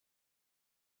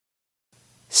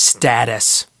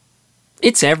Status.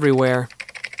 It's everywhere.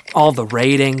 All the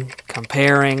rating,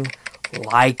 comparing,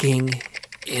 liking,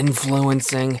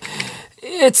 influencing.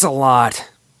 It's a lot.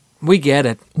 We get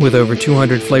it. With over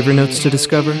 200 flavor notes to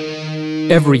discover,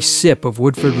 every sip of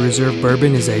Woodford Reserve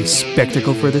bourbon is a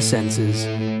spectacle for the senses.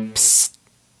 Psst.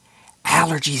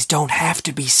 Allergies don't have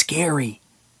to be scary.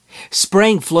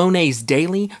 Spraying Flonase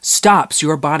daily stops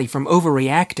your body from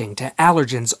overreacting to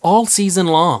allergens all season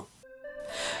long.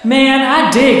 Man, I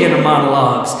dig inner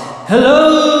monologues.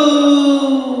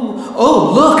 Hello!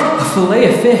 Oh, look, a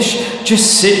fillet of fish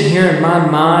just sitting here in my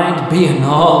mind being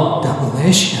all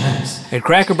delicious. At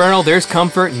Cracker Barrel, there's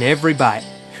comfort in every bite.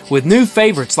 With new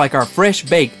favorites like our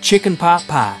fresh-baked chicken pot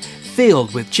pie,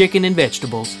 filled with chicken and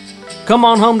vegetables. Come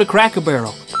on home to Cracker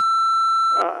Barrel.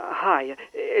 Hi,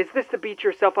 is this the Beat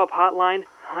Yourself Up hotline?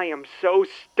 I am so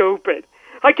stupid.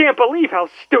 I can't believe how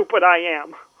stupid I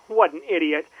am. What an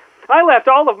idiot. I left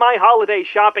all of my holiday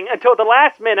shopping until the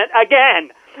last minute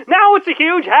again. Now it's a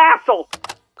huge hassle.